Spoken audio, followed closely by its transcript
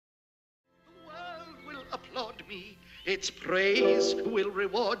me, its praise will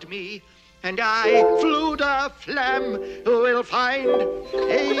reward me, and I, Fluda Flam, will find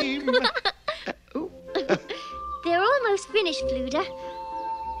aim. They're almost finished, Fluda.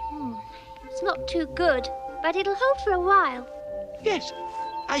 It's not too good, but it'll hold for a while. Yes,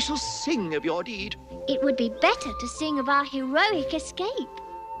 I shall sing of your deed. It would be better to sing of our heroic escape.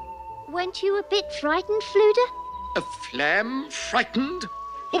 Weren't you a bit frightened, Fluda? A Flam frightened?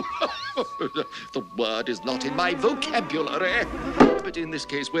 The word is not in my vocabulary. But in this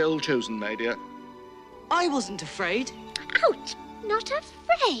case, well chosen, my dear. I wasn't afraid. Ouch! Not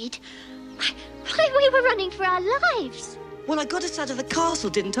afraid? Why, we were running for our lives. Well, I got us out of the castle,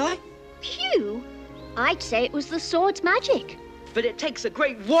 didn't I? Phew! I'd say it was the sword's magic. But it takes a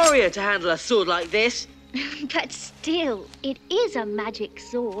great warrior to handle a sword like this. But still, it is a magic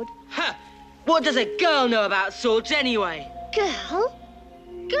sword. Ha! What does a girl know about swords anyway? Girl?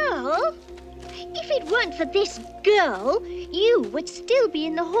 Girl? If it weren't for this girl, you would still be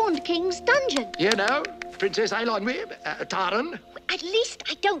in the Horned King's dungeon. You know, Princess Eilonwy, Taran. At least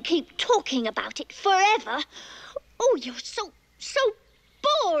I don't keep talking about it forever. Oh, you're so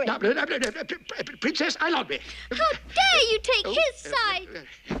boring. No, Princess Eilonwy. How dare you take his side?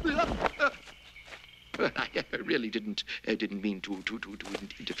 I really didn't mean to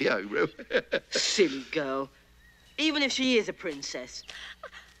interfere. Silly girl. Even if she is a princess.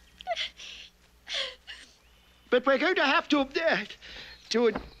 But we're going to have to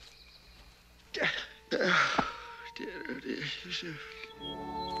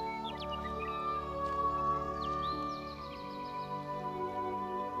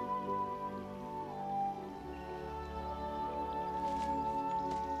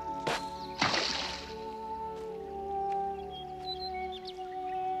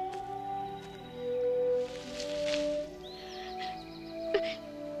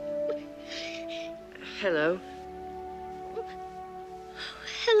Hello.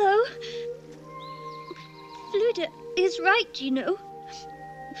 Hello. Fluda is right, you know.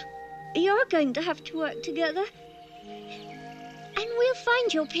 You're going to have to work together. And we'll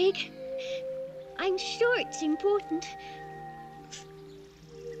find your pig. I'm sure it's important.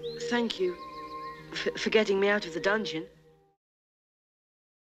 Thank you for getting me out of the dungeon.